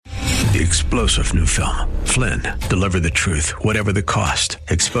the explosive new film, Flynn, Deliver the Truth, Whatever the Cost,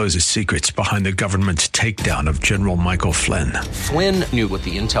 exposes secrets behind the government's takedown of General Michael Flynn. Flynn knew what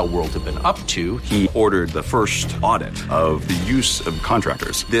the intel world had been up to. He ordered the first audit of the use of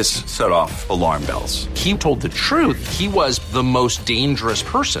contractors. This set off alarm bells. He told the truth. He was the most dangerous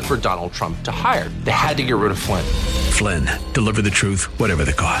person for Donald Trump to hire. They had to get rid of Flynn. Flynn, Deliver the Truth, Whatever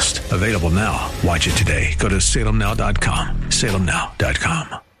the Cost. Available now. Watch it today. Go to salemnow.com.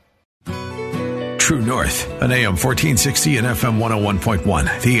 salemnow.com. True North, an AM 1460 and FM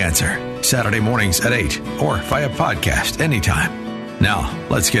 101.1. The Answer. Saturday mornings at 8 or via podcast anytime. Now,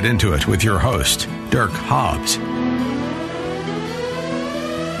 let's get into it with your host, Dirk Hobbs.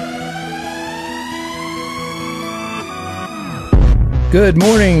 Good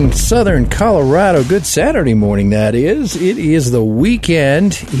morning, Southern Colorado. Good Saturday morning, that is. It is the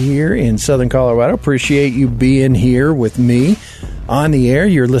weekend here in Southern Colorado. Appreciate you being here with me on the air.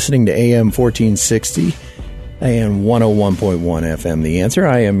 You're listening to AM 1460 and 101.1 FM, The Answer.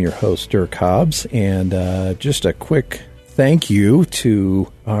 I am your host, Dirk Hobbs, and just a quick thank you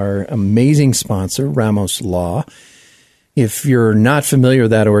to our amazing sponsor, Ramos Law. If you're not familiar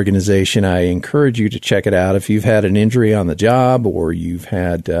with that organization, I encourage you to check it out. If you've had an injury on the job or you've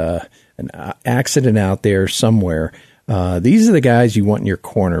had an accident out there somewhere, these are the guys you want in your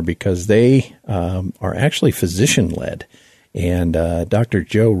corner because they are actually physician-led. And Dr.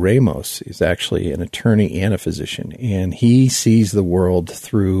 Joe Ramos is actually an attorney and a physician, and he sees the world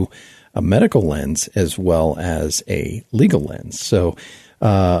through a medical lens as well as a legal lens. So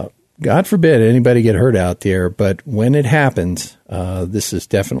God forbid anybody get hurt out there, but when it happens, this is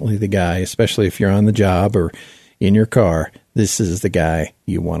definitely the guy, especially if you're on the job or in your car, this is the guy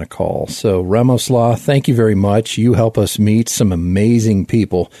you want to call. So Ramos Law, thank you very much. You help us meet some amazing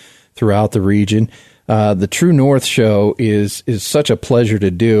people throughout the region. The True North show is such a pleasure to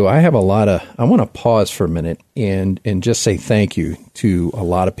do. I want to pause for a minute and just say thank you to a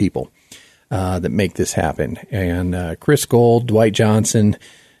lot of people that make this happen. And Chris Gold, Dwight Johnson,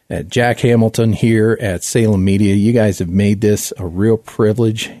 Jack Hamilton here at Salem Media. You guys have made this a real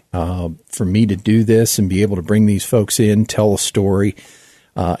privilege for me to do this and be able to bring these folks in, tell a story,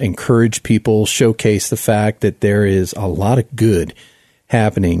 encourage people, showcase the fact that there is a lot of good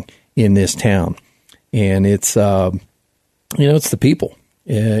happening in this town. And it's, it's the people.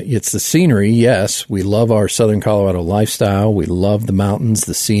 It's the scenery. Yes, we love our Southern Colorado lifestyle. We love the mountains,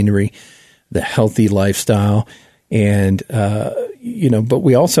 the scenery, the healthy lifestyle. And, but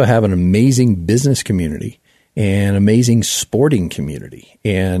we also have an amazing business community, an amazing sporting community,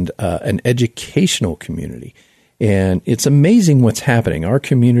 and an educational community. And it's amazing what's happening. Our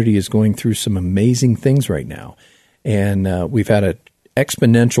community is going through some amazing things right now. And we've had an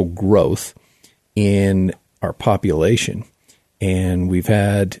exponential growth in our population. And we've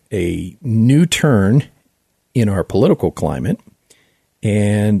had a new turn in our political climate.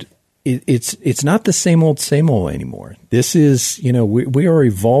 And it's not the same old anymore. This is, we are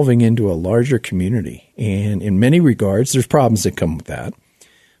evolving into a larger community. And in many regards, there's problems that come with that.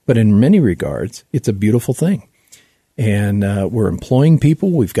 But in many regards, it's a beautiful thing. And we're employing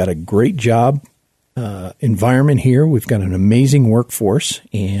people. We've got a great job environment here. We've got an amazing workforce.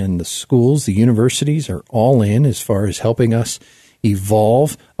 And the schools, the universities are all in as far as helping us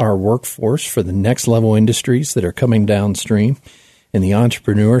evolve our workforce for the next level industries that are coming downstream. In the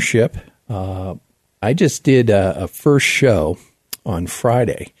entrepreneurship, I just did a first show on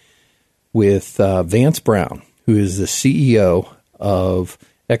Friday with Vance Brown, who is the CEO of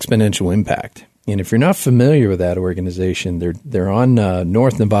Exponential Impact. And if you're not familiar with that organization, they're on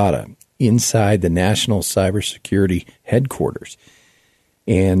North Nevada, inside the National Cybersecurity Headquarters.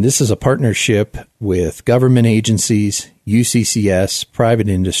 And this is a partnership with government agencies, UCCS, private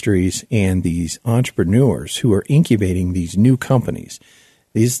industries, and these entrepreneurs who are incubating these new companies.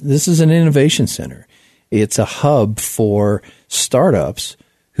 This is an innovation center. It's a hub for startups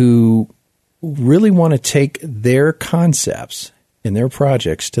who really want to take their concepts and their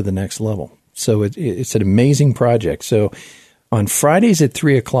projects to the next level. So it's an amazing project. So on Fridays at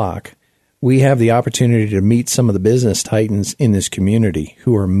 3 o'clock, we have the opportunity to meet some of the business titans in this community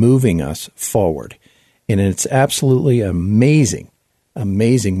who are moving us forward. And it's absolutely amazing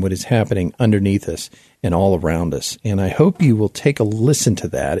what is happening underneath us and all around us. And I hope you will take a listen to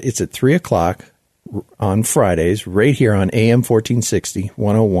that. It's at 3 o'clock on Fridays, right here on AM 1460,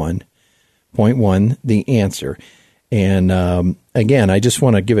 101.1, The Answer. And again, I just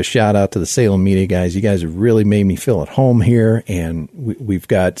want to give a shout out to the Salem Media guys. You guys have really made me feel at home here, and we've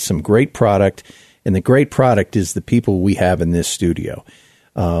got some great product. And the great product is the people we have in this studio,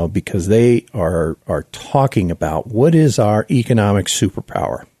 because they are talking about what is our economic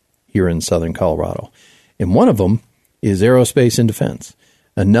superpower. here in Southern Colorado. And one of them is aerospace and defense.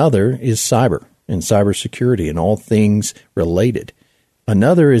 Another is cyber and cybersecurity and all things related.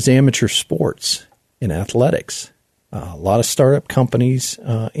 Another is amateur sports and athletics. A lot of startup companies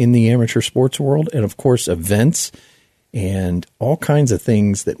in the amateur sports world, and of course events and all kinds of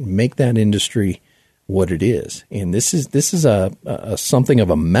things that make that industry what it is. And this is a something of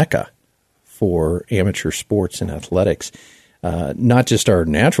a mecca for amateur sports and athletics. Not just our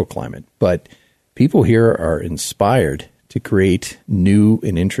natural climate, but people here are inspired to create new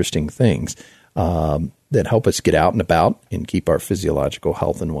and interesting things that help us get out and about and keep our physiological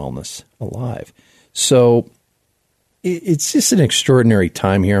health and wellness alive. So it's just an extraordinary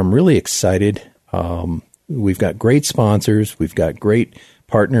time here. I'm really excited. We've got great sponsors. We've got great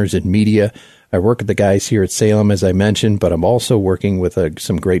partners in media. I work with the guys here at Salem, as I mentioned, but I'm also working with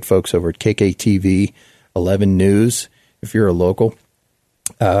some great folks over at KKTV, 11 News, if you're a local.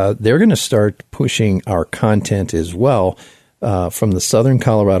 They're going to start pushing our content as well from the Southern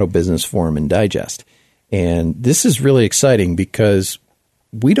Colorado Business Forum and Digest. And this is really exciting because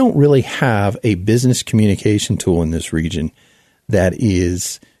we don't really have a business communication tool in this region that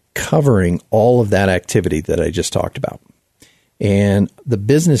is covering all of that activity that I just talked about. And the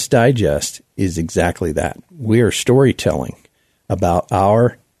Business Digest is exactly that. We are storytelling about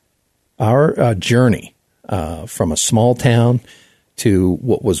our journey from a small town to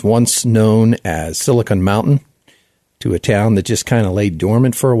what was once known as Silicon Mountain, to a town that just kind of lay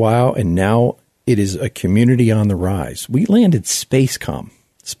dormant for a while, and now it is a community on the rise. We landed Spacecom.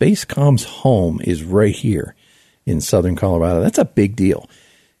 Spacecom's home is right here in Southern Colorado. That's a big deal.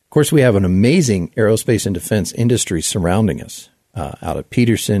 Of course, we have an amazing aerospace and defense industry surrounding us out at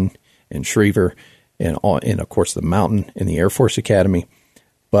Peterson and Schriever and, of course, the Mountain and the Air Force Academy.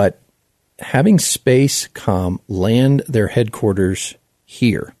 But having Spacecom land their headquarters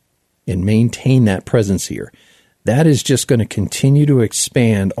here and maintain that presence here, that is just going to continue to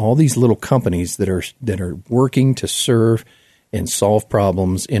expand all these little companies that are working to serve and solve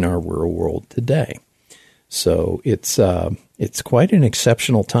problems in our rural world today. So it's quite an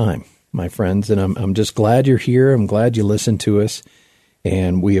exceptional time, my friends, and I'm just glad you're here. I'm glad you listened to us,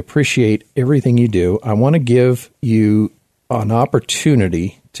 and we appreciate everything you do. I want to give you an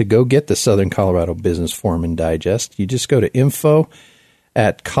opportunity to go get the Southern Colorado Business Forum and Digest. You just go to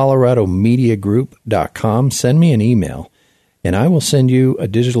info@coloradomediagroup.com. Send me an email, and I will send you a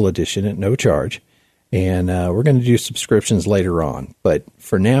digital edition at no charge. And we're going to do subscriptions later on. But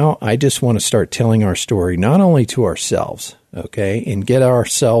for now, I just want to start telling our story, not only to ourselves, okay, and get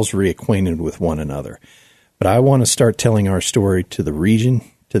ourselves reacquainted with one another, but I want to start telling our story to the region,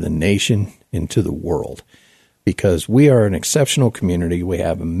 to the nation, and to the world. Because we are an exceptional community. We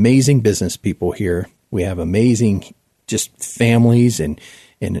have amazing business people here. We have amazing just families and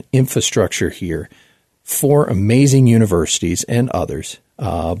infrastructure here. 4 amazing universities and others,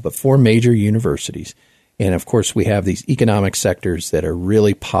 but 4 major universities. And, of course, we have these economic sectors that are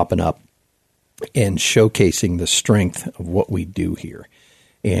really popping up and showcasing the strength of what we do here.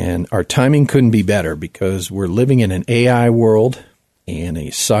 And our timing couldn't be better because we're living in an AI world and a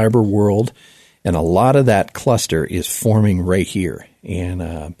cyber world, and a lot of that cluster is forming right here.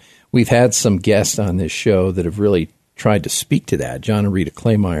 And we've had some guests on this show that have really tried to speak to that. John and Rita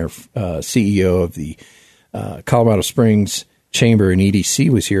Claymire, CEO of the Colorado Springs Chamber and EDC,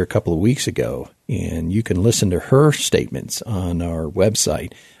 was here a couple of weeks ago, and you can listen to her statements on our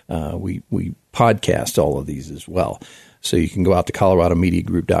website. We podcast all of these as well. So you can go out to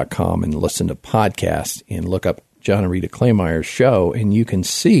coloradomediagroup.com and listen to podcasts and look up John and Rita Claymire's show, and you can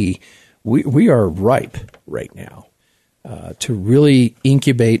see we are ripe right now to really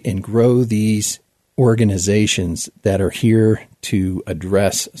incubate and grow these organizations that are here to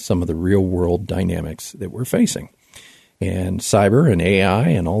address some of the real-world dynamics that we're facing. And cyber and AI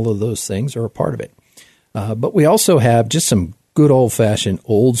and all of those things are a part of it. But we also have just some good old-fashioned,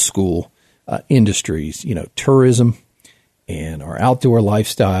 old-school industries, tourism and our outdoor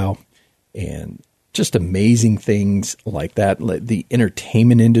lifestyle and just amazing things like that. The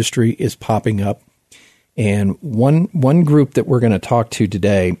entertainment industry is popping up. And one group that we're going to talk to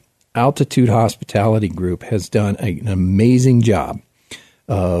today, Altitude Hospitality Group, has done an amazing job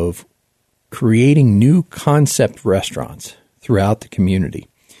of creating new concept restaurants throughout the community.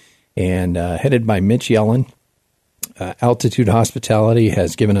 And headed by Mitch Yellen, Altitude Hospitality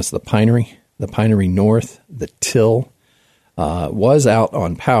has given us the Pinery North, the Till, was out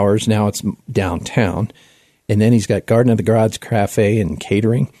on Powers. Now it's downtown. And then he's got Garden of the Gods Cafe and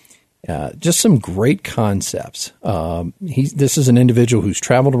catering. Just some great concepts. This is an individual who's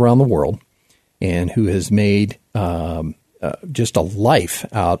traveled around the world and who has made just a life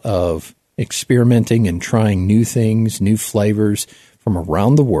out of experimenting and trying new things, new flavors from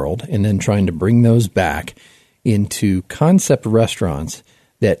around the world, and then trying to bring those back into concept restaurants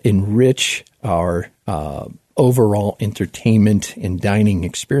that enrich our overall entertainment and dining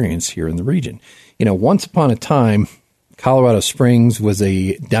experience here in the region. Once upon a time, Colorado Springs was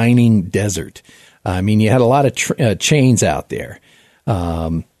a dining desert. I mean, you had a lot of chains out there,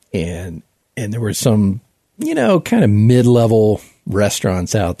 and there were some, kind of mid-level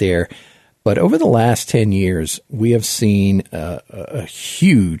restaurants out there. But over the last 10 years, we have seen a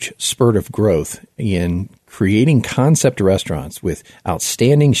huge spurt of growth in creating concept restaurants with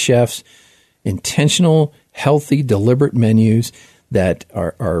outstanding chefs, intentional, healthy, deliberate menus that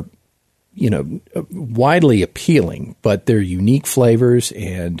are widely appealing, but they're unique flavors.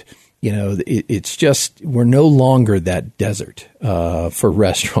 And, it's just, we're no longer that desert for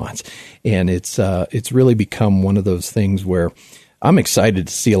restaurants. And it's really become one of those things where I'm excited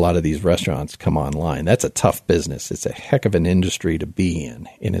to see a lot of these restaurants come online. That's a tough business. It's a heck of an industry to be in,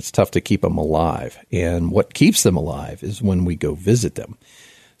 and it's tough to keep them alive. And what keeps them alive is when we go visit them.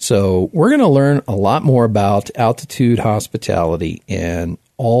 So we're going to learn a lot more about Altitude Hospitality and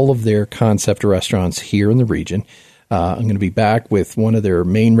all of their concept restaurants here in the region. I'm going to be back with one of their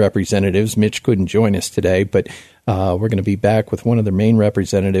main representatives. Mitch couldn't join us today, but we're going to be back with one of their main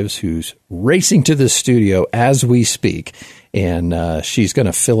representatives who's racing to the studio as we speak. And she's going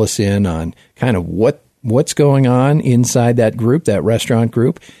to fill us in on kind of what's going on inside that group, that restaurant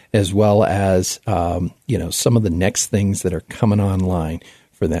group, as well as, some of the next things that are coming online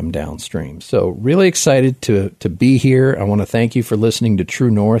for them downstream. So really excited to be here. I want to thank you for listening to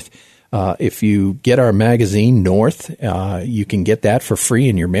True North. If you get our magazine, North, you can get that for free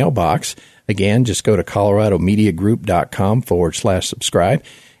in your mailbox. Again, just go to coloradomediagroup.com/subscribe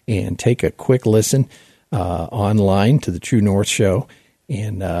and take a quick listen online to the True North Show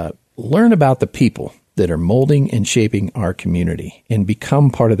and learn about the people that are molding and shaping our community and become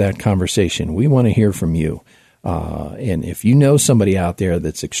part of that conversation. We want to hear from you. And if you know somebody out there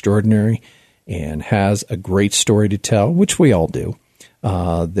that's extraordinary and has a great story to tell, which we all do,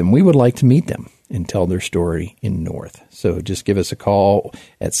 then we would like to meet them and tell their story in North. So just give us a call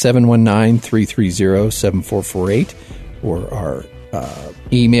at 719-330-7448 or our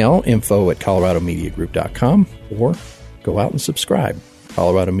email info@coloradomediagroup.com, or go out and subscribe,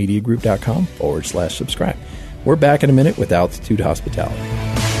 coloradomediagroup.com/subscribe. We're back in a minute with Altitude Hospitality.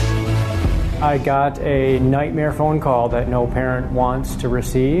 I got a nightmare phone call that no parent wants to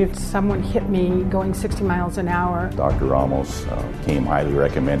receive. Someone hit me going 60 miles an hour. Dr. Ramos came highly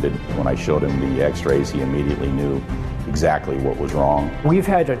recommended. When I showed him the x-rays, he immediately knew exactly what was wrong. We've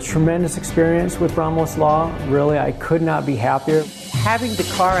had a tremendous experience with Ramos Law. Really, I could not be happier. Having the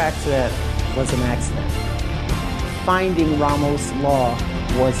car accident was an accident. Finding Ramos Law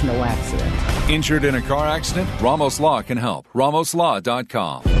was no accident. Injured in a car accident? Ramos Law can help.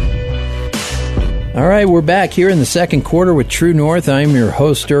 RamosLaw.com. All right, we're back here in the second quarter with True North. I'm your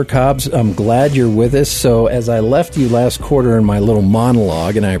host, Dirk Hobbs. I'm glad you're with us. So as I left you last quarter in my little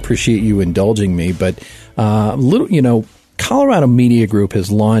monologue, and I appreciate you indulging me, but Colorado Media Group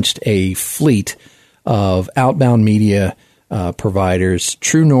has launched a fleet of outbound media providers.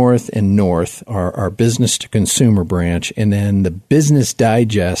 True North and North are our business-to-consumer branch, and then the Business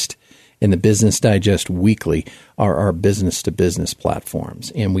Digest and the Business Digest Weekly are our business-to-business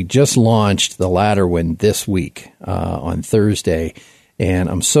platforms. And we just launched the latter one this week on Thursday. And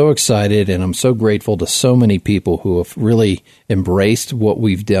I'm so excited, and I'm so grateful to so many people who have really embraced what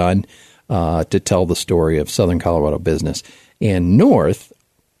we've done to tell the story of Southern Colorado business. And North,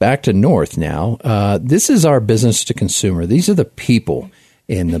 back to North now, this is our business-to-consumer. These are the people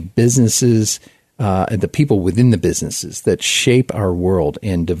and the businesses, the people within the businesses that shape our world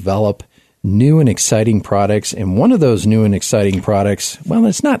and develop new and exciting products. And one of those new and exciting products, well,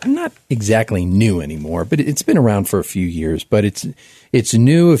 it's not exactly new anymore, but it's been around for a few years. But it's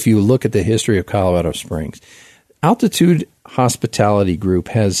new if you look at the history of Colorado Springs. Altitude Hospitality Group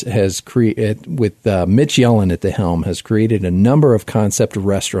has created, with Mitch Yellen at the helm, has created a number of concept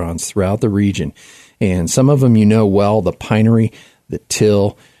restaurants throughout the region. And some of them you know well, the Pinery, the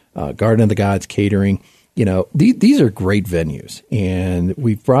Till, Garden of the Gods Catering. These are great venues, and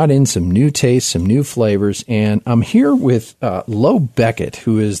we've brought in some new tastes, some new flavors, and I'm here with Lo Beckett,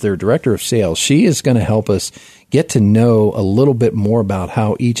 who is their director of sales. She is going to help us get to know a little bit more about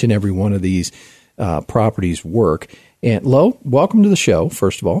how each and every one of these properties work. And Lo, welcome to the show,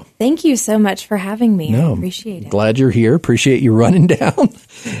 first of all. Thank you so much for having me. I appreciate it. Glad you're here. Appreciate you running down.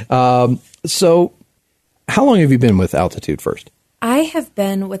 So how long have you been with Altitude first? I have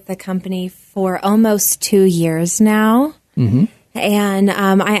been with the company for almost 2 years now. Mm-hmm. And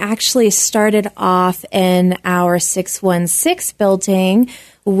I actually started off in our 616 building,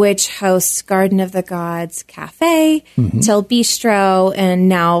 which hosts Garden of the Gods Cafe, Till Bistro, and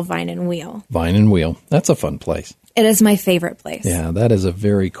now Vine and Wheel. Vine and Wheel. That's a fun place. It is my favorite place. Yeah, that is a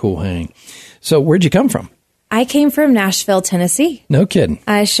very cool hang. So where'd you come from? I came from Nashville, Tennessee. No kidding.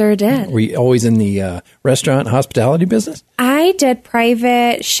 I sure did. Were you always in the restaurant hospitality business? I did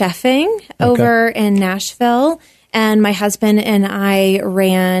private chefing over in Nashville. And my husband and I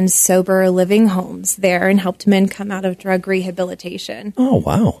ran sober living homes there and helped men come out of drug rehabilitation. Oh,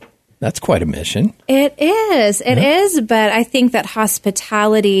 wow. That's quite a mission. It is. It is. But I think that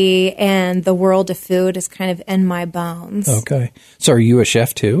hospitality and the world of food is kind of in my bones. Okay. So are you a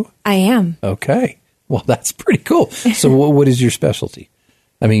chef too? I am. Okay. Well, that's pretty cool. So what is your specialty?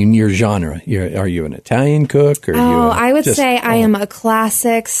 I mean, your genre. Are you an Italian cook? Or I would say I am a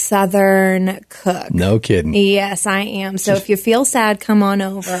classic Southern cook. No kidding. Yes, I am. So if you feel sad, come on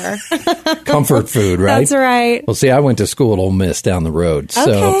over. Comfort food, right? That's right. Well, see, I went to school at Ole Miss down the road.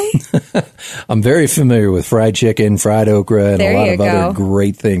 Okay. So I'm very familiar with fried chicken, fried okra, and a lot of other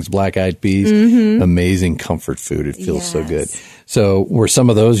great things. Black-eyed peas. Amazing comfort food. It feels so good. So were some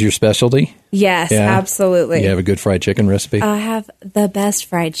of those your specialty? Yes, absolutely. You have a good fried chicken recipe? I have the best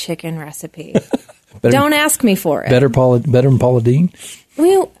fried chicken recipe. Don't ask me for it. Better than Paula Deen?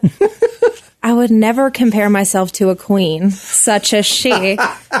 Well, I would never compare myself to a queen, such as she.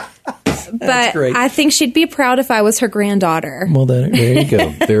 But I think she'd be proud if I was her granddaughter. Well, there you go.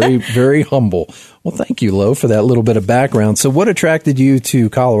 Very, very humble. Well, thank you, Lo, for that little bit of background. So what attracted you to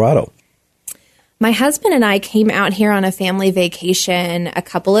Colorado? My husband and I came out here on a family vacation a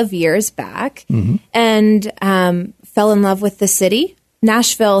couple of years back and fell in love with the city.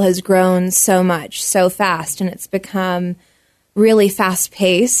 Nashville has grown so much, so fast, and it's become really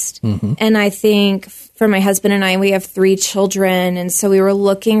fast-paced. And I think for my husband and I, we have 3 children, and so we were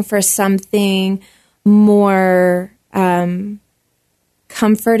looking for something more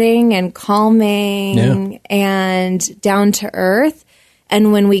comforting and calming and down to earth.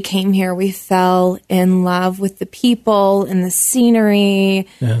 And when we came here, we fell in love with the people and the scenery.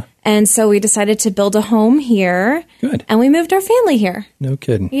 Yeah. And so we decided to build a home here. Good. And we moved our family here. No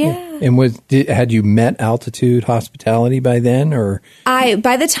kidding. Yeah. And had you met Altitude Hospitality by then, or?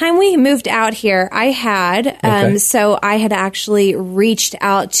 By the time we moved out here, I had. So I had actually reached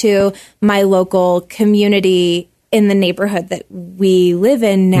out to my local community in the neighborhood that we live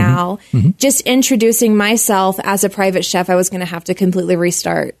in now, just introducing myself as a private chef. I was going to have to completely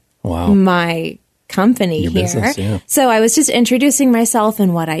restart my company Your here. Business, yeah. So I was just introducing myself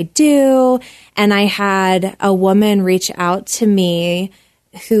and what I do. And I had a woman reach out to me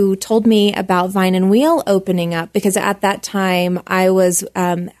who told me about Vine and Wheel opening up, because at that time I was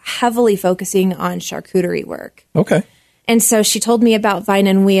heavily focusing on charcuterie work. Okay. And so she told me about Vine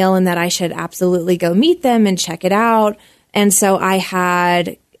and Wheel and that I should absolutely go meet them and check it out. And so I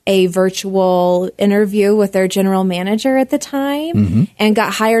had a virtual interview with their general manager at the time and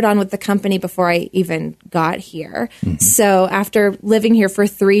got hired on with the company before I even got here. So after living here for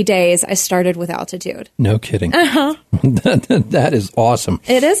 3 days, I started with Altitude. No kidding. That is awesome.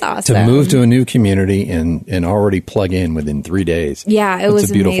 It is awesome. To move to a new community and already plug in within 3 days. Yeah, it was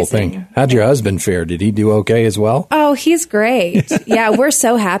a beautiful amazing. thing. How'd your husband fare? Did he do okay as well? Oh, he's great. Yeah, we're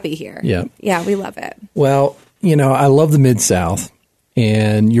so happy here. Yeah. Yeah, we love it. Well, I love the Mid-South.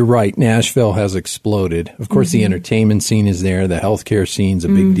 And you're right, Nashville has exploded. Of course, the entertainment scene is there. The healthcare scene's a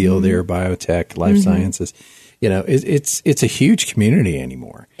big deal there, biotech, life sciences. It's a huge community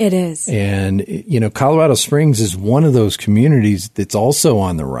anymore. It is. And, Colorado Springs is one of those communities that's also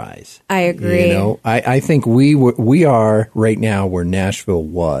on the rise. I agree. I think we are right now where Nashville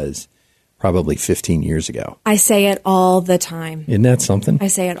was probably 15 years ago. I say it all the time. Isn't that something? I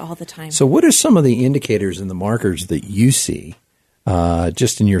say it all the time. So what are some of the indicators and the markers that you see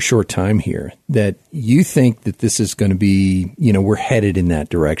just in your short time here that you think that this is going to be, we're headed in that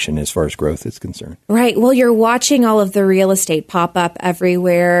direction as far as growth is concerned? Right. Well, you're watching all of the real estate pop up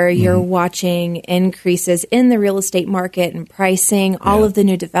everywhere. You're watching increases in the real estate market and pricing, all of the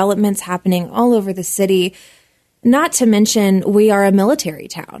new developments happening all over the city. Not to mention, we are a military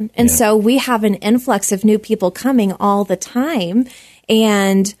town. And so we have an influx of new people coming all the time.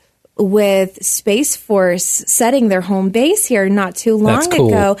 And with Space Force setting their home base here not too long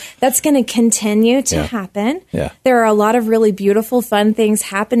ago, that's going to continue to happen. Yeah. There are a lot of really beautiful, fun things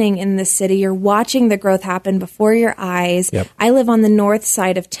happening in the city. You're watching the growth happen before your eyes. Yep. I live on the north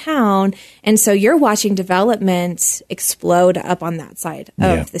side of town, and so you're watching development explode up on that side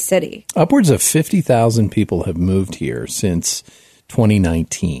of the city. Upwards of 50,000 people have moved here since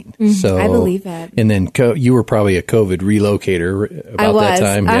 2019. So I believe it. And then you were probably a COVID relocator about that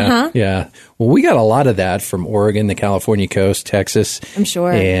time. Yeah. Well, we got a lot of that from Oregon, the California coast, Texas. I'm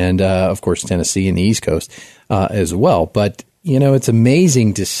sure. And, of course, Tennessee and the East Coast as well. But, it's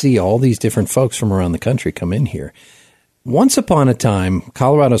amazing to see all these different folks from around the country come in here. Once upon a time,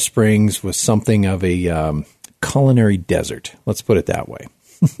 Colorado Springs was something of a culinary desert. Let's put it that way.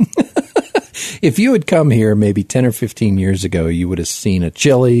 If you had come here maybe 10 or 15 years ago, you would have seen a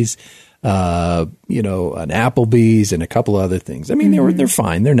Chili's, an Applebee's, and a couple other things. I mean, they're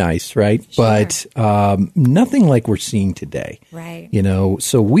fine. They're nice, right? Sure. But nothing like we're seeing today. Right.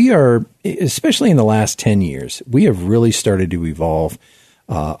 So we are, especially in the last 10 years, we have really started to evolve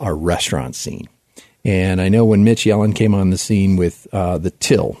our restaurant scene. And I know when Mitch Yellen came on the scene with the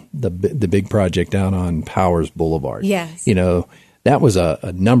Till, the big project down on Powers Boulevard. Yes. That was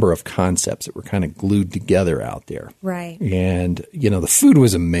a number of concepts that were kind of glued together out there. Right. And, the food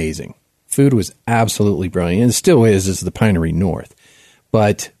was amazing. Food was absolutely brilliant. And it still is the Pinery North.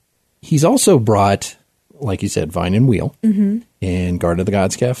 But he's also brought, like you said, Vine and Wheel and Garden of the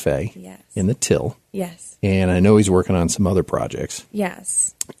Gods Cafe in the Till. Yes. And I know he's working on some other projects.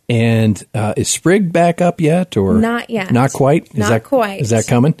 Yes. And is Sprig back up yet? Or not yet. Not quite? Not quite. Is that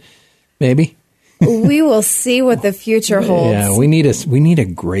coming? Maybe? We will see what the future holds. Yeah, we need a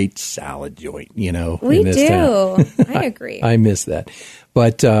great salad joint, We in this do. town. I agree. I miss that.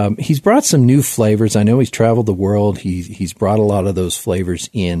 But he's brought some new flavors. I know he's traveled the world. He's brought a lot of those flavors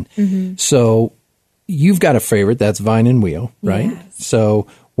in. Mm-hmm. So you've got a favorite. That's Vine and Wheel, right? Yes. So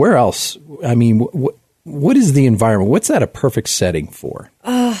where else? I mean, what is the environment? What's that a perfect setting for?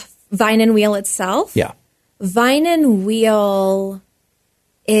 Vine and Wheel itself? Yeah. Vine and Wheel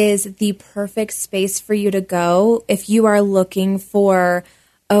is the perfect space for you to go if you are looking for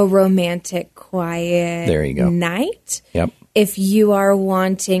a romantic, quiet there you go. night. Yep. If you are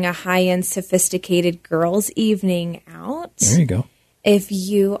wanting a high-end, sophisticated girls' evening out. There you go. If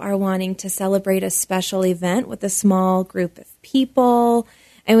you are wanting to celebrate a special event with a small group of people.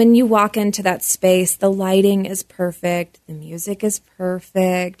 And when you walk into that space, the lighting is perfect. The music is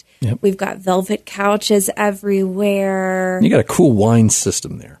perfect. Yep. We've got velvet couches everywhere. You got a cool wine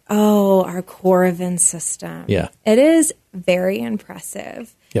system there. Oh, our Coravin system. Yeah. It is very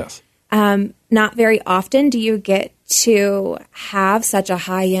impressive. Yes. Not very often do you get to have such a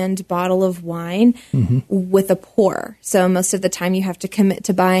high-end bottle of wine with a pour. So most of the time you have to commit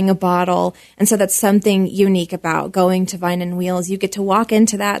to buying a bottle. And so that's something unique about going to Vine and Wheels. You get to walk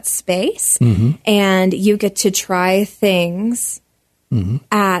into that space and you get to try things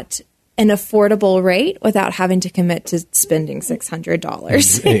at an affordable rate without having to commit to spending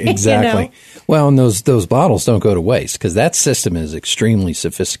 $600. Exactly. Well, and those bottles don't go to waste because that system is extremely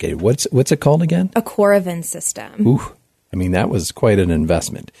sophisticated. What's it called again? A Coravin system. Ooh, I mean, that was quite an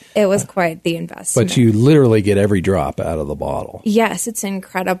investment. It was quite the investment. But you literally get every drop out of the bottle. Yes, it's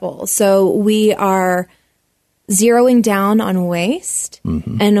incredible. So we are zeroing down on waste,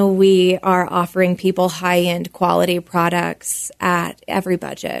 and we are offering people high-end quality products at every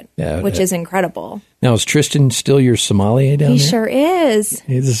budget, which is incredible. Now, is Tristan still your sommelier down there? He sure is.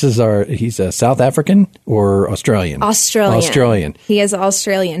 He's a South African or Australian? Australian. He is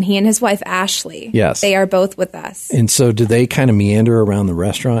Australian. He and his wife, Ashley. Yes. They are both with us. And so do they kind of meander around the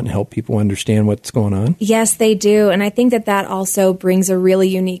restaurant and help people understand what's going on? Yes, they do. And I think that also brings a really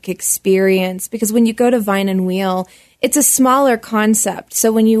unique experience because when you go to Vine and Wheel, it's a smaller concept.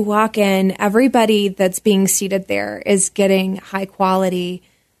 So when you walk in, everybody that's being seated there is getting high quality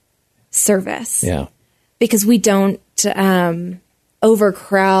service. Yeah. Because we don't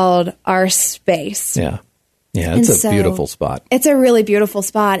overcrowd our space. Yeah. Yeah, it's a beautiful spot. It's a really beautiful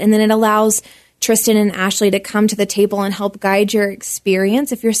spot. And then it allows Tristan and Ashley to come to the table and help guide your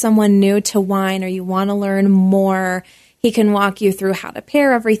experience. If you're someone new to wine or you want to learn more, he can walk you through how to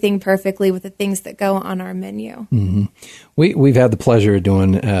pair everything perfectly with the things that go on our menu. Mm-hmm. We've had the pleasure of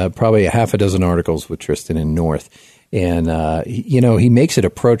doing probably a half a dozen articles with Tristan in North. And, he makes it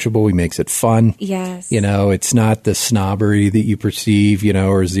approachable. He makes it fun. Yes. It's not the snobbery that you perceive,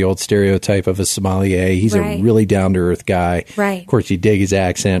 or is the old stereotype of a sommelier. He's a really down-to-earth guy. Right. Of course, you dig his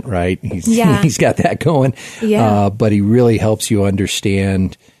accent, right? He's got that going. Yeah. But he really helps you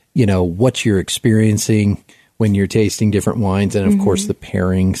understand, what you're experiencing when you're tasting different wines. And, of course, the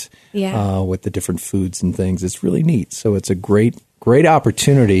pairings with the different foods and things. It's really neat. So it's a great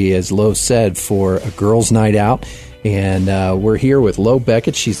opportunity, as Lo said, for a girls' night out. And we're here with Lo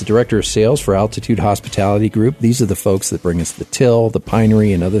Beckett. She's the Director of Sales for Altitude Hospitality Group. These are the folks that bring us the Till, the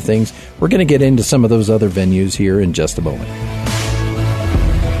Pinery, and other things. We're going to get into some of those other venues here in just a moment.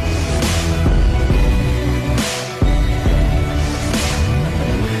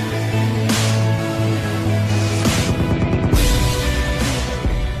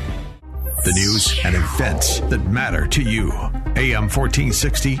 The news and events that matter to you. AM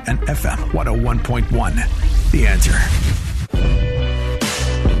 1460 and FM 101.1. The Answer.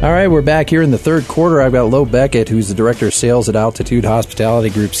 All right, we're back here in the third quarter. I've got Lo Beckett, who's the Director of Sales at Altitude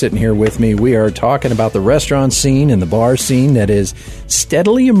Hospitality Group, sitting here with me. We are talking about the restaurant scene and the bar scene that is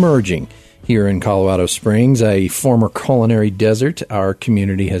steadily emerging here in Colorado Springs, a former culinary desert. Our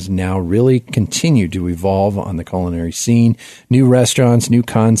community has now really continued to evolve on the culinary scene. New restaurants, new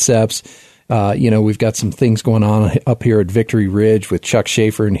concepts. We've got some things going on up here at Victory Ridge with Chuck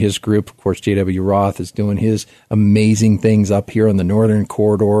Schaefer and his group. Of course, J.W. Roth is doing his amazing things up here on the Northern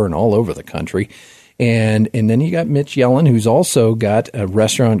Corridor and all over the country. And then you got Mitch Yellen, who's also got a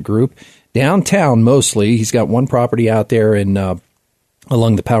restaurant group downtown mostly. He's got one property out there in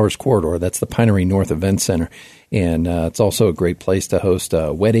along the Powers Corridor. That's the Pinery North Event Center. And it's also a great place to host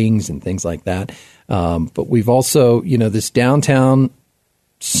weddings and things like that. But we've also, this downtown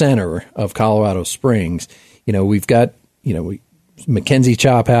center of Colorado Springs, we've got, Mackenzie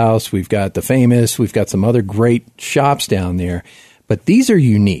Chop House, we've got The Famous, we've got some other great shops down there. But these are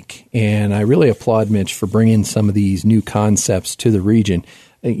unique, and I really applaud Mitch for bringing some of these new concepts to the region.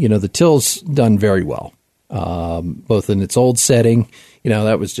 The Till's done very well, both in its old setting.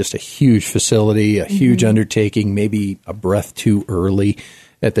 That was just a huge facility, a huge undertaking, maybe a breath too early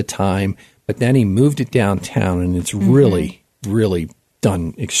at the time. But then he moved it downtown, and it's really, really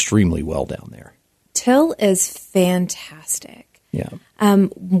done extremely well down there. Till is fantastic. Yeah.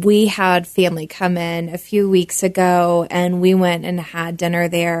 We had family come in a few weeks ago, and we went and had dinner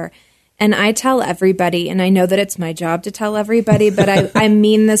there. And I tell everybody, and I know that it's my job to tell everybody, but I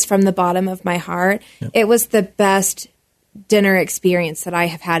mean this from the bottom of my heart. Yeah. It was the best dinner experience that I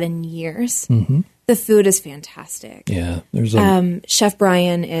have had in years. Mm-hmm. The food is fantastic. Yeah. There's Chef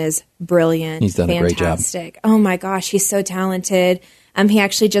Brian is brilliant. He's done fantastic. a great job. Oh my gosh, he's so talented. He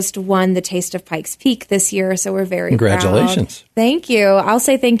actually just won the Taste of Pikes Peak this year, so we're very Congratulations. proud. Thank you. I'll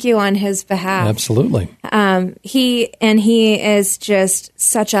say thank you on his behalf. Absolutely. He is just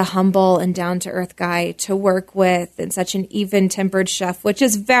such a humble and down-to-earth guy to work with, and such an even-tempered chef, which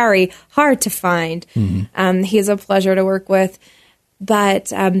is very hard to find. Mm-hmm. He's a pleasure to work with. But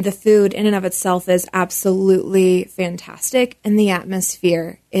the food in and of itself is absolutely fantastic, and the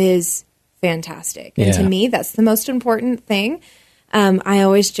atmosphere is fantastic. And to me, that's the most important thing. I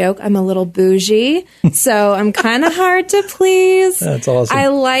always joke I'm a little bougie, so I'm kind of hard to please. That's awesome. I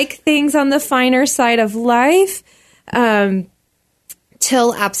like things on the finer side of life.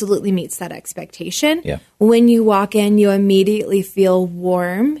 Till absolutely meets that expectation. Yeah. When you walk in, you immediately feel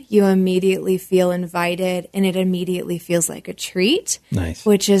warm, you immediately feel invited, and it immediately feels like a treat. Nice.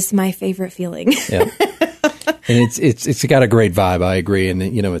 Which is my favorite feeling. Yeah. And it's got a great vibe, I agree. And,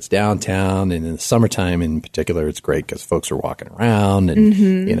 it's downtown, and in the summertime in particular, it's great because folks are walking around, and,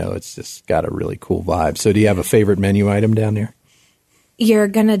 it's just got a really cool vibe. So do you have a favorite menu item down there? You're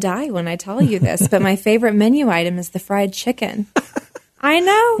going to die when I tell you this, but my favorite menu item is the fried chicken. I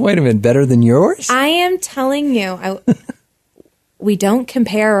know. Wait a minute, better than yours? I am telling you. We don't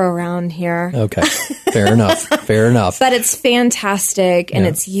compare around here. Okay. Fair enough. Fair enough. But it's fantastic, and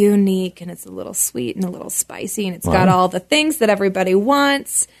it's unique, and it's a little sweet and a little spicy, and it's got all the things that everybody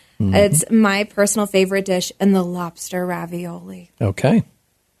wants. Mm-hmm. It's my personal favorite dish, and the lobster ravioli. Okay.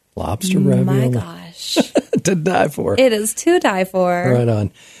 Lobster ravioli. My gosh. To die for. It is to die for. Right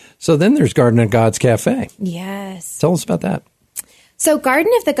on. So then there's Garden of Gods Cafe. Yes. Tell us about that. So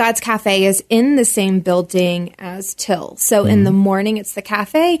Garden of the Gods Cafe is in the same building as Till. So in the morning, it's the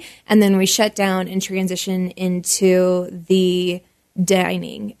cafe, and then we shut down and transition into the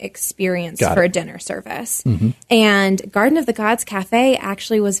dining experience for a dinner service. Mm-hmm. And Garden of the Gods Cafe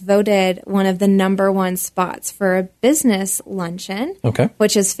actually was voted one of the number one spots for a business luncheon,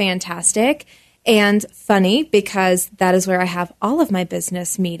 which is fantastic. And funny, because that is where I have all of my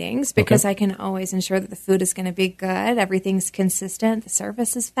business meetings, because I can always ensure that the food is going to be good, everything's consistent, the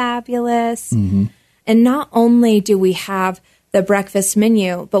service is fabulous. Mm-hmm. And not only do we have the breakfast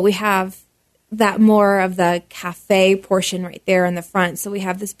menu, but we have that more of the cafe portion right there in the front. So we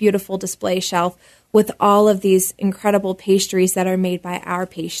have this beautiful display shelf with all of these incredible pastries that are made by our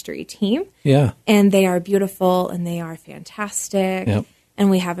pastry team. Yeah. And they are beautiful, and they are fantastic. Yep. And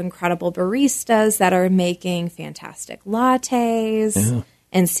we have incredible baristas that are making fantastic lattes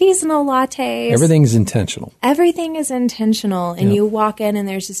and seasonal lattes. Everything's intentional. Everything is intentional. And you walk in, and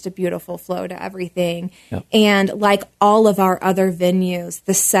there's just a beautiful flow to everything. Yep. And like all of our other venues,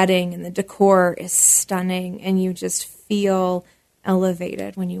 the setting and the decor is stunning. And you just feel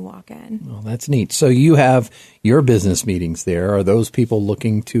elevated when you walk in. Well, that's neat. So you have your business meetings there. Are those people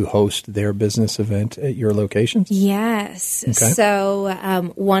looking to host their business event at your locations? Yes. Okay.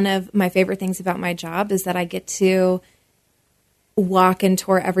 So one of my favorite things about my job is that I get to walk and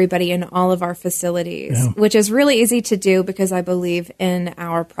tour everybody in all of our facilities, which is really easy to do because I believe in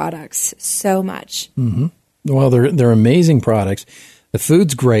our products so much. Mm-hmm. Well, they're amazing products. The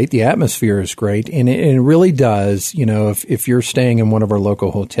food's great. The atmosphere is great. And it really does, if you're staying in one of our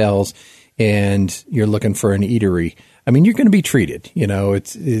local hotels and you're looking for an eatery, I mean, you're going to be treated.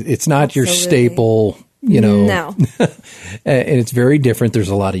 It's not Absolutely. your staple, No. And it's very different. There's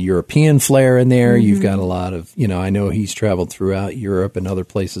a lot of European flair in there. Mm-hmm. You've got a lot of, I know he's traveled throughout Europe and other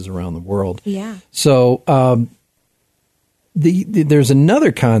places around the world. Yeah. So, there's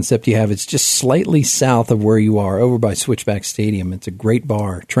another concept you have. It's just slightly south of where you are, over by Switchback Stadium. It's a great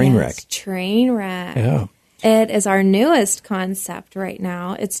bar, Trainwreck. Trainwreck. Yeah. It is our newest concept right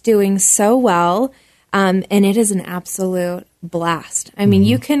now. It's doing so well, and it is an absolute blast. I mean,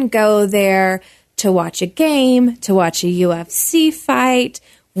 you can go there to watch a game, to watch a UFC fight.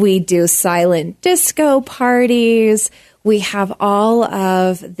 We do silent disco parties. We have all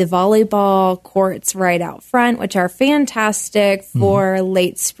of the volleyball courts right out front, which are fantastic for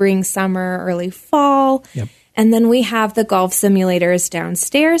late spring, summer, early fall. Yep. And then we have the golf simulators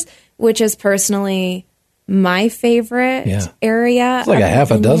downstairs, which is personally my favorite area. It's like a half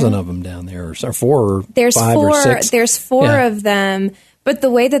a dozen of them down there, or four, or there's five, four, or six. There's four of them, but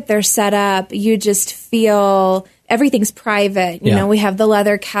the way that they're set up, you just feel everything's private. You know, we have the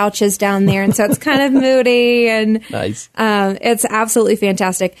leather couches down there, and so it's kind of moody and nice. It's absolutely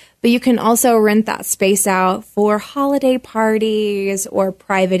fantastic. But you can also rent that space out for holiday parties or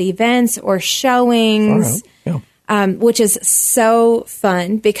private events or showings. Which is so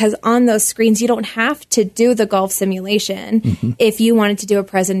fun because on those screens, you don't have to do the golf simulation. If you wanted to do a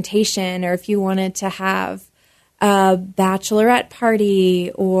presentation or if you wanted to have a bachelorette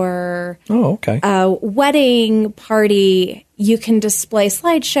party or a wedding party, you can display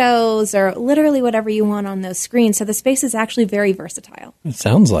slideshows or literally whatever you want on those screens. So the space is actually very versatile. It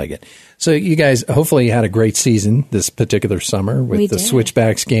sounds like it. So you guys, hopefully you had a great season this particular summer with the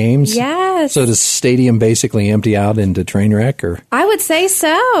Switchbacks games. Yes. So does the stadium basically empty out into Trainwreck, or? I would say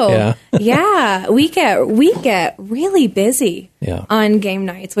so. Yeah. We get really busy on game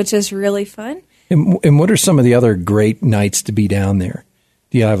nights, which is really fun. And what are some of the other great nights to be down there?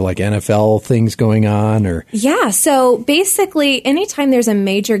 Do you have like NFL things going on, or? Yeah. So basically, anytime there's a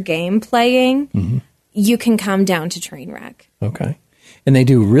major game playing, you can come down to Trainwreck. Okay. And they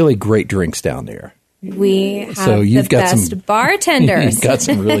do really great drinks down there. We have the best bartenders. You've got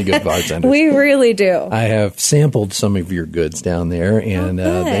some really good bartenders. We really do. I have sampled some of your goods down there, and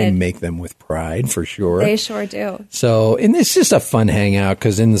they make them with pride for sure. They sure do. So, and it's just a fun hangout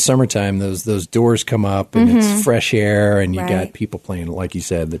because in the summertime, those doors come up and it's fresh air, and you got people playing, like you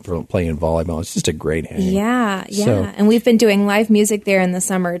said, that playing volleyball. It's just a great hangout. Yeah. So, and we've been doing live music there in the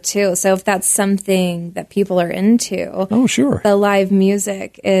summer too. So if that's something that people are into, the live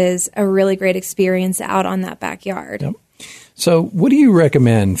music is a really great experience out on that backyard. Yep. So what do you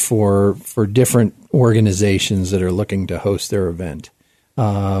recommend for different organizations that are looking to host their event?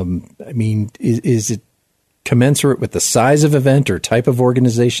 I mean, is it commensurate with the size of event or type of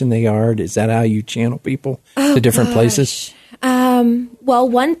organization they are? Is that how you channel people to different places? Well,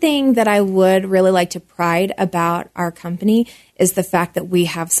 one thing that I would really like to pride about our company is the fact that we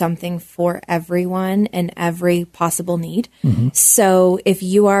have something for everyone and every possible need. So if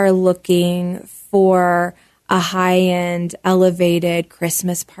you are looking for a high-end, elevated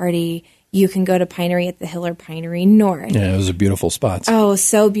Christmas party, you can go to Pinery at the Hiller Pinery North. Yeah, those are beautiful spots. Oh,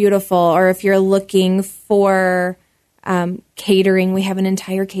 so beautiful. Or if you're looking for catering, we have an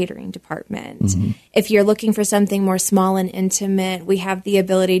entire catering department. If you're looking for something more small and intimate, we have the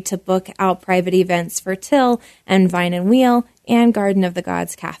ability to book out private events for Till and Vine and Wheel and Garden of the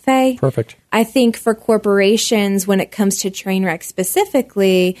Gods Cafe. Perfect. I think for corporations, when it comes to Trainwreck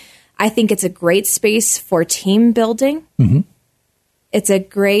specifically, I think it's a great space for team building. It's a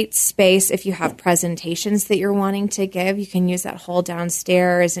great space if you have presentations that you're wanting to give. You can use that hall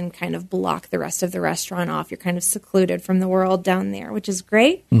downstairs and kind of block the rest of the restaurant off. You're kind of secluded from the world down there, which is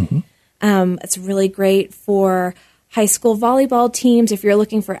great. It's really great for high school volleyball teams if you're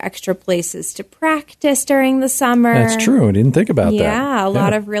looking for extra places to practice during the summer. That's true. I didn't think about that. Yeah, a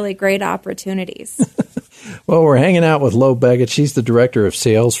lot of really great opportunities. Well, we're hanging out with Lo Beggett. She's the director of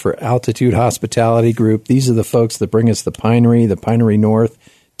sales for Altitude Hospitality Group. These are the folks that bring us the Pinery North,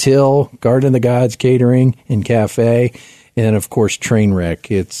 Till, Garden of the Gods Catering and Cafe. And then, of course, Trainwreck.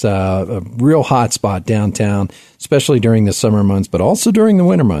 It's a real hot spot downtown, especially during the summer months, but also during the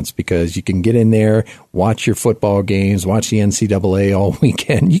winter months, because you can get in there, watch your football games, watch the NCAA all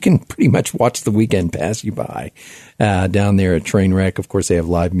weekend. You can pretty much watch the weekend pass you by down there at Trainwreck. Of course, they have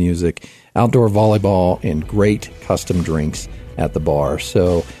live music, outdoor volleyball, and great custom drinks at the bar.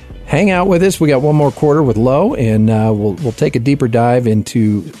 So hang out with us. We got one more quarter with Lo, and we'll take a deeper dive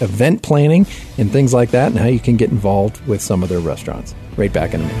into event planning and things like that, and how you can get involved with some of their restaurants. Right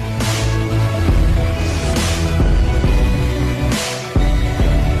back in a minute.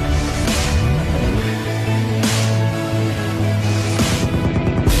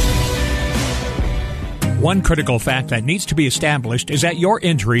 One critical fact that needs to be established is that your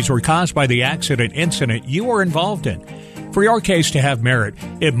injuries were caused by the incident you were involved in. For your case to have merit,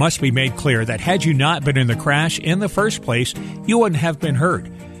 it must be made clear that had you not been in the crash in the first place, you wouldn't have been hurt.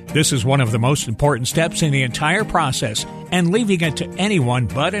 This is one of the most important steps in the entire process, and leaving it to anyone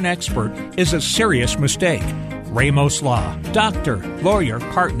but an expert is a serious mistake. Ramos Law, doctor, lawyer,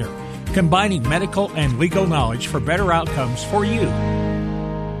 partner, combining medical and legal knowledge for better outcomes for you.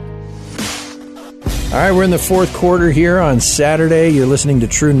 All right, we're in the fourth quarter here on Saturday. You're listening to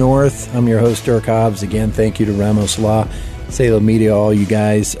True North. I'm your host, Dirk Hobbs. Again, thank you to Ramos Law, Salo Media. All you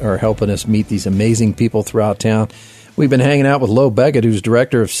guys are helping us meet these amazing people throughout town. We've been hanging out with Lo Beckett, who's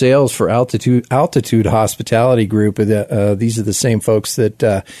Director of Sales for Altitude Hospitality Group. These are the same folks that,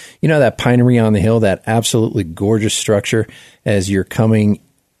 that Pinery on the Hill, that absolutely gorgeous structure as you're coming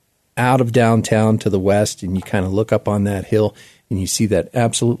out of downtown to the west, and you kind of look up on that hill and you see that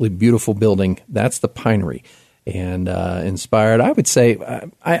absolutely beautiful building. That's the Pinery. And inspired, I would say,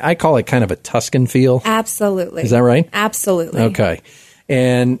 I call it kind of a Tuscan feel. Absolutely. Is that right? Absolutely. Okay.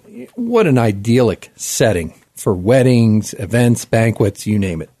 And what an idyllic setting for weddings, events, banquets, you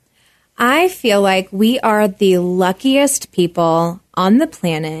name it. I feel like we are the luckiest people on the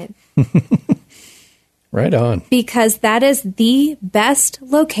planet. Right on. Because that is the best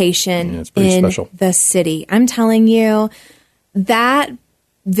location in special. The city. I'm telling you, that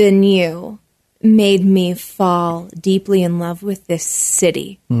venue made me fall deeply in love with this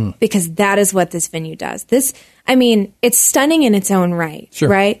city because that is what this venue does. It's stunning in its own right, sure.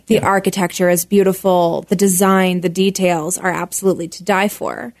 Right? The architecture is beautiful. The design, the details are absolutely to die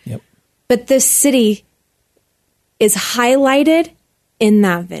for. Yep. But this city is highlighted in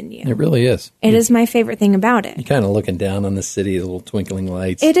that venue. It really is. It is my favorite thing about it. You're kind of looking down on the city, the little twinkling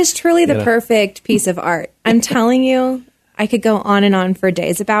lights. It is truly the perfect piece of art. I'm telling you, I could go on and on for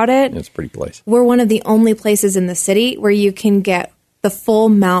days about it. It's a pretty place. We're one of the only places in the city where you can get the full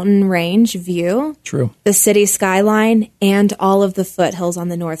mountain range view. True. The city skyline and all of the foothills on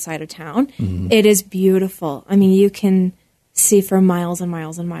the north side of town. Mm-hmm. It is beautiful. I mean, you can see for miles and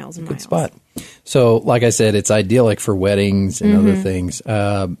miles and miles and miles. Good spot. So, like I said, it's idyllic for weddings and other things.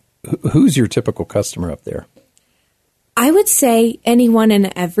 Who's your typical customer up there? I would say anyone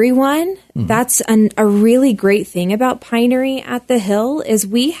and everyone. Mm-hmm. That's a really great thing about Pinery at the Hill is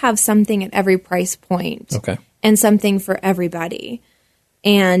we have something at every price point. Okay. And something for everybody.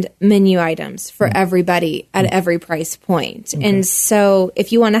 And menu items for everybody at every price point. Okay. And so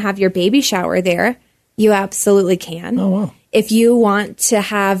if you want to have your baby shower there, you absolutely can. Oh, wow. If you want to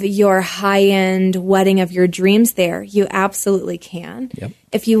have your high-end wedding of your dreams there, you absolutely can. Yep.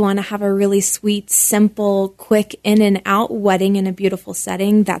 If you want to have a really sweet, simple, quick in-and-out wedding in a beautiful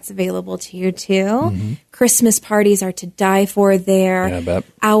setting, that's available to you too. Mm-hmm. Christmas parties are to die for there. Yeah, I bet.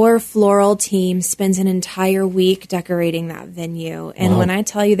 Our floral team spends an entire week decorating that venue. And when I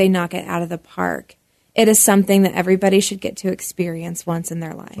tell you they knock it out of the park, it is something that everybody should get to experience once in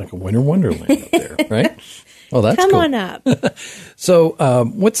their life. Like a winter wonderland up there, right? Oh, that's Come cool. on up. So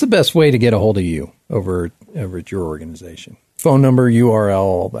what's the best way to get a hold of you over at your organization? Phone number, URL,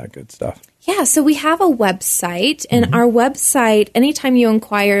 all that good stuff. Yeah, so we have a website, and our website, anytime you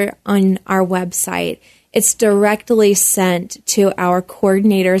inquire on our website, it's directly sent to our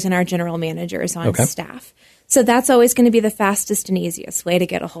coordinators and our general managers on staff. So that's always going to be the fastest and easiest way to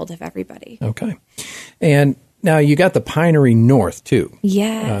get a hold of everybody. Okay. And now you got the Pinery North, too.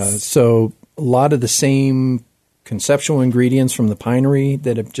 Yes. So a lot of the same conceptual ingredients from the Pinery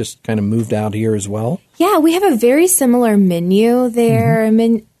that have just kind of moved out here as well? Yeah, we have a very similar menu there,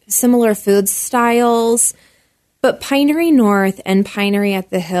 similar food styles. But Pinery North and Pinery at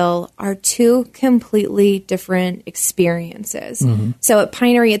the Hill are two completely different experiences. Mm-hmm. So at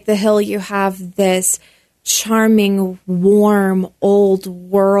Pinery at the Hill, you have this charming, warm, old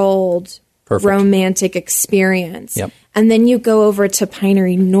world romantic experience. Yep. And then you go over to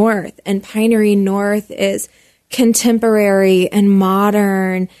Pinery North, and Pinery North is contemporary and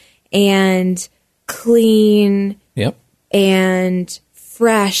modern and clean. Yep. and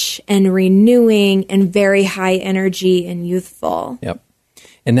fresh and renewing and very high energy and youthful. Yep.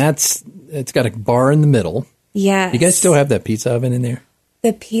 And it's got a bar in the middle. Yes. You guys still have that pizza oven in there?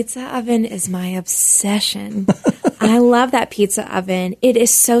 The pizza oven is my obsession. I love that pizza oven. It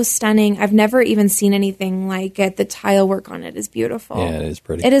is so stunning. I've never even seen anything like it. The tile work on it is beautiful. Yeah, it is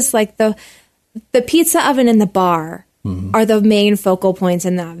pretty. It is like the pizza oven and the bar are the main focal points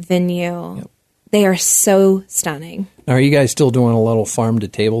in that venue. Yep. They are so stunning. Now, are you guys still doing a little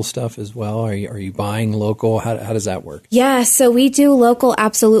farm-to-table stuff as well? Are you buying local? How does that work? Yeah, so we do local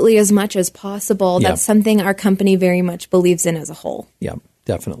absolutely as much as possible. That's something our company very much believes in as a whole. Yeah,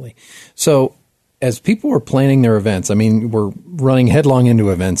 definitely. So as people are planning their events, I mean, we're running headlong into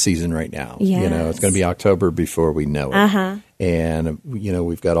event season right now. Yes. You know, it's going to be October before we know it. Uh-huh. And, you know,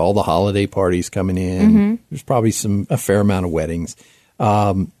 we've got all the holiday parties coming in. There's probably a fair amount of weddings.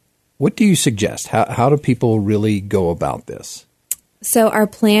 What do you suggest? How do people really go about this? So our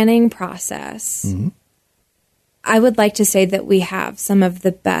planning process, I would like to say that we have some of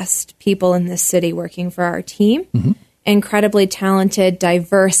the best people in this city working for our team. Incredibly talented,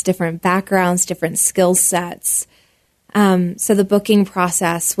 diverse, different backgrounds, different skill sets. So the booking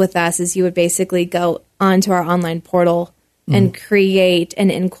process with us is you would basically go onto our online portal and create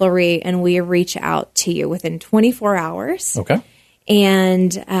an inquiry, and we reach out to you within 24 hours. Okay.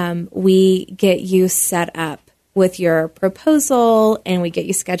 And we get you set up with your proposal, and we get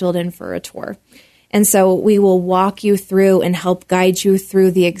you scheduled in for a tour. And so we will walk you through and help guide you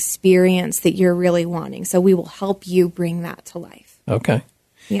through the experience that you're really wanting. So we will help you bring that to life. Okay.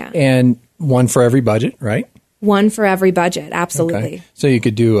 Yeah. And one for every budget, right? One for every budget, absolutely. Okay. So you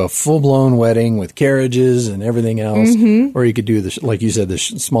could do a full-blown wedding with carriages and everything else, or you could do, like you said, the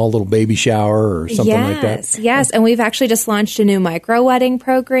small little baby shower or something like that. Yes, and we've actually just launched a new micro-wedding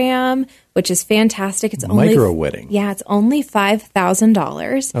program, which is fantastic. It's micro-wedding? Yeah, it's only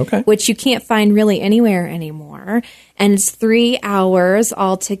 $5,000, okay, which you can't find really anywhere anymore. And it's 3 hours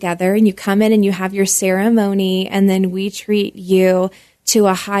all together, and you come in and you have your ceremony, and then we treat you to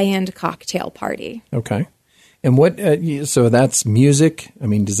a high-end cocktail party. Okay. And what, so that's music? I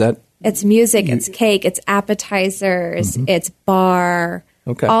mean, does that? It's music, it's cake, it's appetizers, it's bar,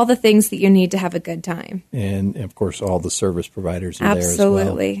 all the things that you need to have a good time. And, of course, all the service providers are there as well.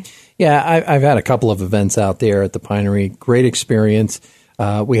 Absolutely. Yeah, I've had a couple of events out there at the Pinery. Great experience.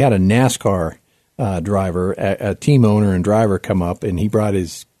 We had a NASCAR driver, a team owner and driver come up, and he brought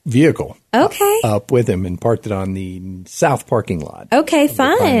his vehicle up with him and parked it on the south parking lot. Okay,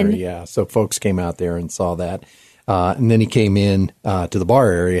 fun. Yeah, so folks came out there and saw that. And then he came in to the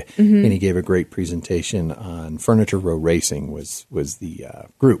bar area, and he gave a great presentation on Furniture Row Racing was the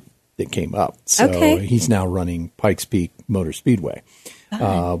group that came up. So he's now running Pikes Peak Motor Speedway.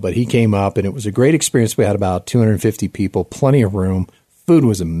 But he came up, and it was a great experience. We had about 250 people, plenty of room. Food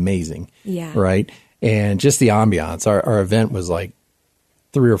was amazing, right? And just the ambiance. Our event was like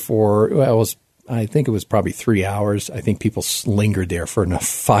 3 or 4, well, I think it was probably 3 hours. I think people lingered there for enough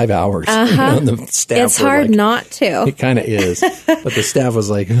 5 hours. And the staff it's hard like, not to. It kind of is. But the staff was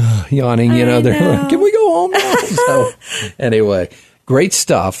like yawning, they're like, can we go home now? So anyway, great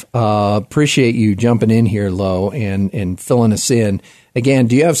stuff. Appreciate you jumping in here, Lo, and filling us in. Again,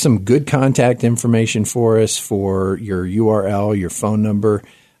 do you have some good contact information for us for your URL, your phone number,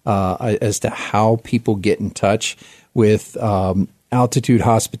 as to how people get in touch with Altitude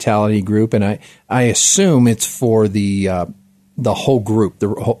Hospitality Group? And I assume it's for the whole group,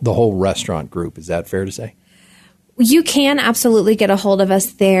 the whole restaurant group. Is that fair to say? You can absolutely get a hold of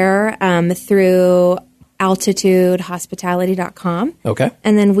us there through altitudehospitality.com. Okay.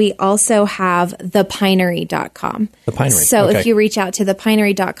 And then we also have thepinery.com. The Pinery. So if you reach out to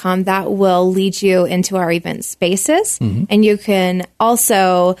thepinery.com, that will lead you into our event spaces. And you can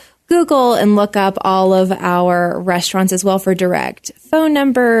also Google and look up all of our restaurants as well for direct phone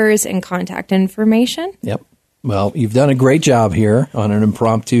numbers and contact information. Yep. Well, you've done a great job here on an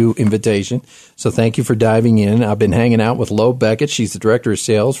impromptu invitation. So thank you for diving in. I've been hanging out with Lo Beckett. She's the Director of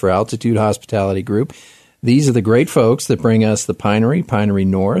Sales for Altitude Hospitality Group. These are the great folks that bring us the Pinery, Pinery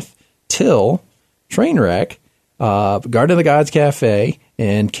North, Till, Trainwreck, Garden of the Gods Cafe,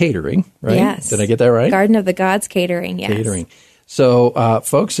 and catering, right? Yes. Did I get that right? Garden of the Gods Catering, yes. Catering. So,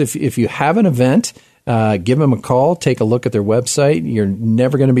 folks, if you have an event, give them a call. Take a look at their website. You're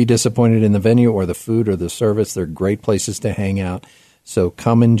never going to be disappointed in the venue or the food or the service. They're great places to hang out. So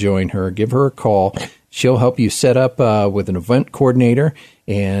come and join her. Give her a call. She'll help you set up with an event coordinator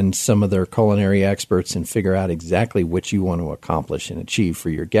and some of their culinary experts and figure out exactly what you want to accomplish and achieve for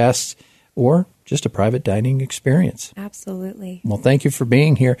your guests or just a private dining experience. Absolutely. Well, thank you for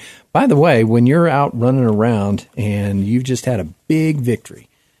being here. By the way, when you're out running around and you've just had a big victory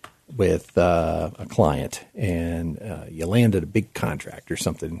with a client and you landed a big contract or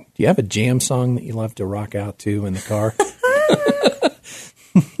something, do you have a jam song that you love to rock out to in the car?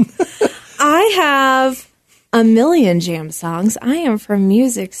 I have a million jam songs. I am from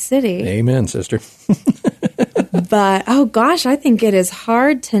Music City. Amen, sister. But, oh gosh, I think it is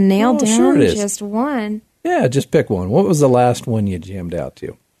hard to nail down sure it is. just one. Yeah, just pick one. What was the last one you jammed out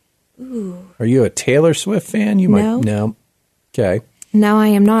to? Ooh. Are you a Taylor Swift fan? You No. might. No. Okay. No, I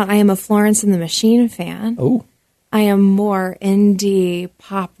am not. I am a Florence and the Machine fan. Oh. I am more indie,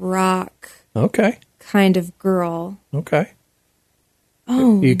 pop rock Okay. kind of girl. Okay.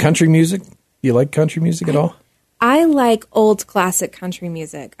 Oh. You country music? You like country music at all? I like old classic country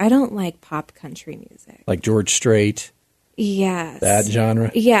music. I don't like pop country music. Like George Strait? Yes. That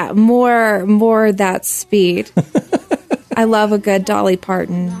genre? Yeah, more that speed. I love a good Dolly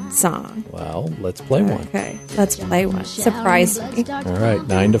Parton song. Well, let's play one. Okay, let's play one. Surprise me. All right,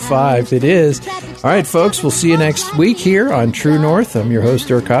 9 to 5 it is. All right, folks, we'll see you next week here on True North. I'm your host,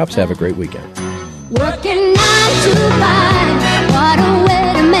 Dirk Hobbs. Have a great weekend. Working 9 to 5, what a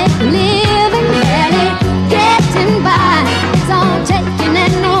way to make a living. Barely getting by. It's all taking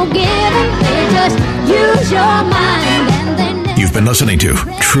and no giving. They just use your mind and they never. You've been listening to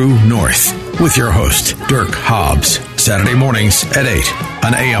True North with your host, Dirk Hobbs. Saturday mornings at 8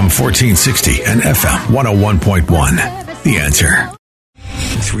 on AM 1460 and FM 101.1. The Answer.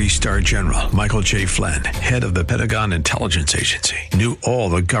 3-star General Michael J. Flynn, head of the Pentagon Intelligence Agency, knew all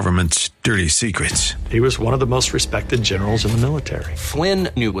the government's dirty secrets. He was one of the most respected generals in the military. Flynn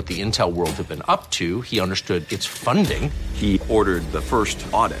knew what the intel world had been up to. He understood its funding. He ordered the first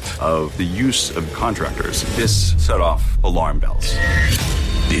audit of the use of contractors. This set off alarm bells.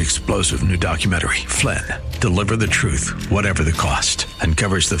 The explosive new documentary, Flynn, Deliver the Truth, Whatever the Cost,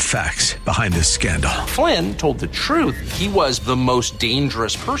 uncovers the facts behind this scandal. Flynn told the truth. He was the most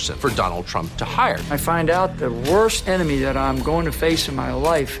dangerous person for Donald Trump to hire. I find out the worst enemy that I'm going to face in my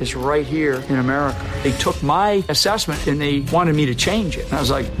life is right here in America. They took my assessment and they wanted me to change it. And I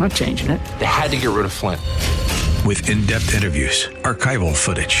was like, I'm not changing it. They had to get rid of Flynn. With in-depth interviews, archival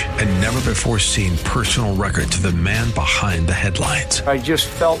footage, and never-before-seen personal records of the man behind the headlines. I just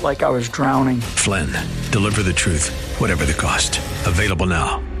felt like I was drowning. Flynn, Deliver the Truth, Whatever the Cost. Available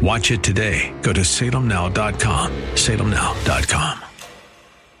now. Watch it today. Go to salemnow.com. salemnow.com.